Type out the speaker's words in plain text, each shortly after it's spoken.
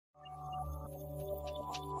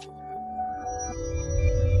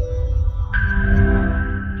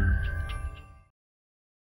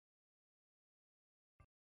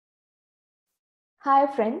Hi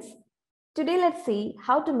friends, today let's see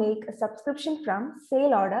how to make a subscription from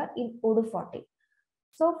sale order in Odoo 40.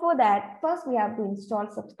 So for that, first we have to install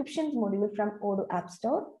subscriptions module from Odoo App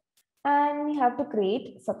Store and we have to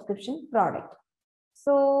create subscription product.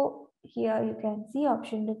 So here you can see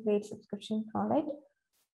option to create subscription product.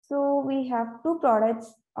 So we have two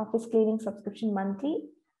products, office cleaning subscription monthly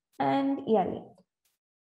and yearly.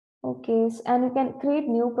 Okay, and you can create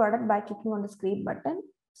new product by clicking on the create button.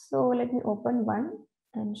 So let me open one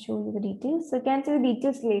and show you the details. So you can see the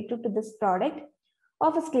details related to this product,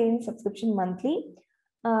 office cleaning subscription monthly.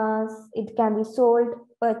 It can be sold,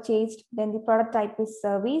 purchased, then the product type is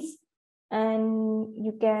service, and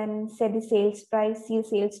you can set the sales price, see the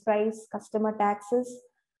sales price, customer taxes,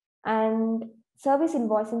 and service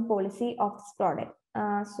invoicing policy of this product.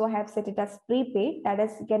 So I have set it as prepaid, that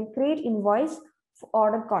is, you can create invoice for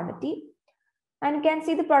order quantity. And you can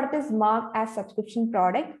see the product is marked as subscription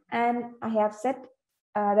product, and I have set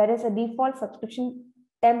that is a default subscription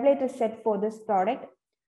template is set for this product.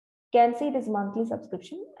 You can see it is monthly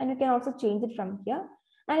subscription, and you can also change it from here.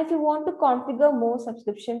 And if you want to configure more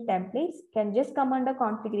subscription templates, you can just come under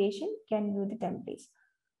configuration, can view the templates.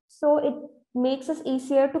 So it makes us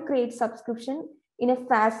easier to create subscription in a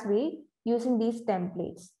fast way using these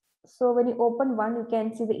templates. So when you open one, you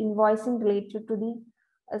can see the invoicing related to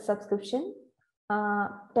the subscription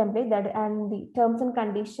template that and the terms and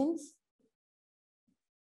conditions.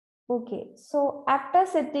 Okay, so after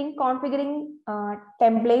setting, configuring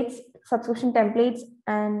templates, subscription templates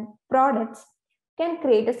and products, can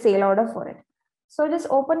create a sale order for it. So just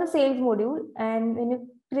open the sales module, and when you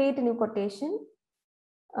create a new quotation,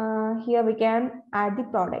 here we can add the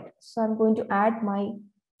product. So I'm going to add my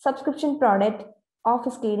subscription product,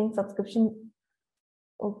 office cleaning subscription.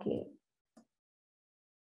 Okay.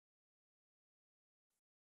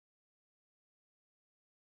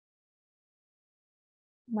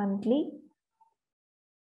 Monthly.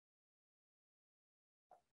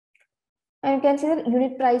 And you can see the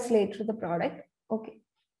unit price later to the product. Okay.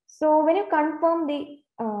 So when you confirm the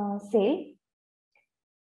sale,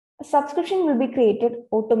 a subscription will be created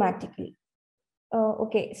automatically.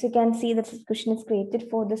 Okay, so you can see the subscription is created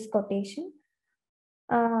for this quotation.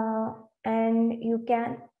 And you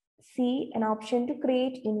can see an option to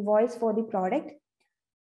create invoice for the product,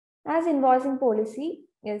 as invoicing policy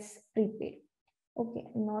is prepaid. Okay,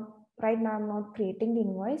 not right now, I'm not creating the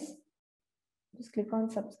invoice. Just click on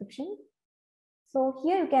subscription. So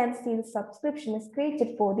here you can see the subscription is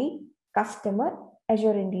created for the customer,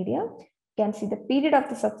 Azure Interior. You can see the period of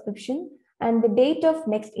the subscription and the date of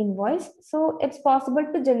next invoice. So it's possible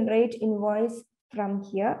to generate invoice from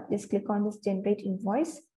here. Just click on this generate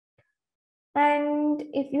invoice. And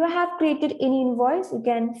if you have created any invoice, you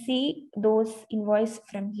can see those invoice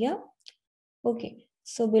from here. Okay,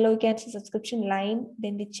 so below you can see subscription line,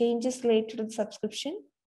 then the changes related to the subscription.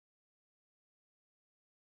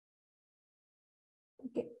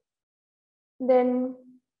 Okay, then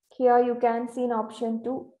here you can see an option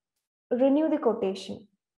to renew the quotation.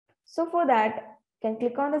 So for that, you can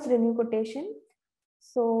click on this renew quotation.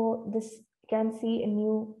 So this you can see a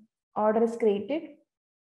new order is created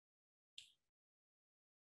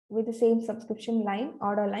with the same subscription line,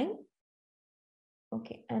 order line.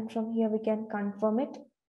 Okay, and from here we can confirm it.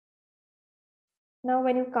 Now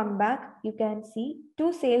when you come back, you can see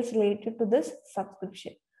two sales related to this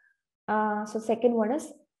subscription. So second one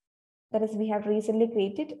is, that is we have recently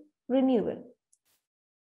created renewal.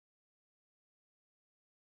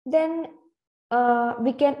 Then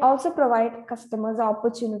we can also provide customers the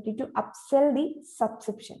opportunity to upsell the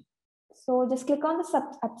subscription. So just click on the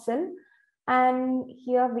upsell, and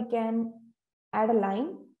here we can add a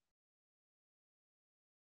line.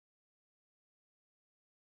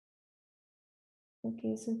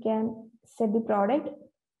 Okay, so you can set the product,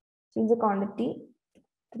 change the quantity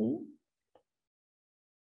 3.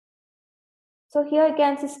 So here you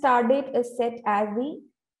can see start date is set as the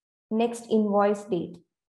next invoice date.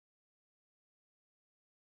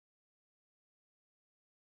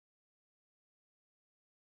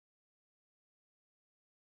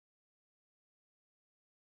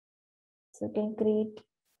 So you can create,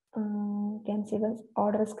 you can see the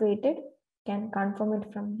order is created, can confirm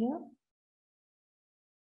it from here.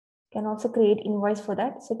 Can also create invoice for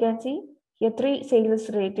that. So you can see here 3 sales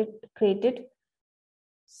created.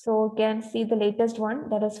 So you can see the latest one,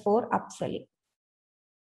 that is for upselling.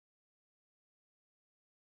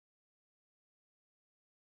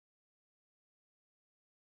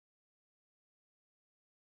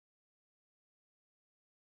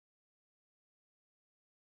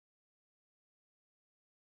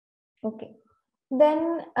 Okay,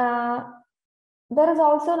 then There is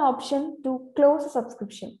also an option to close a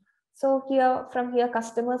subscription. So here, from here,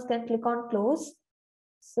 customers can click on close.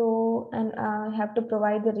 So, and I have to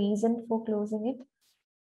provide the reason for closing it.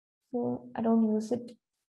 So I don't use it.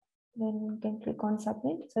 Then you can click on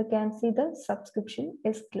submit. So you can see the subscription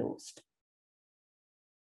is closed.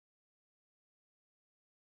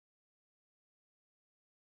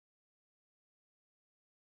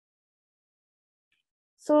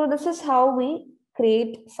 So this is how we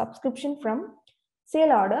create subscription from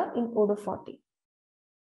sale order in Odoo 40.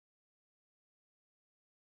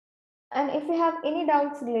 And if you have any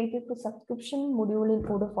doubts related to subscription module in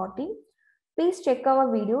Odoo 40, please check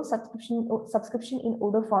our video subscription in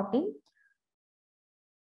Odoo 40.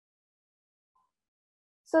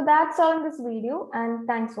 So that's all in this video, and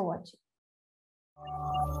thanks for watching.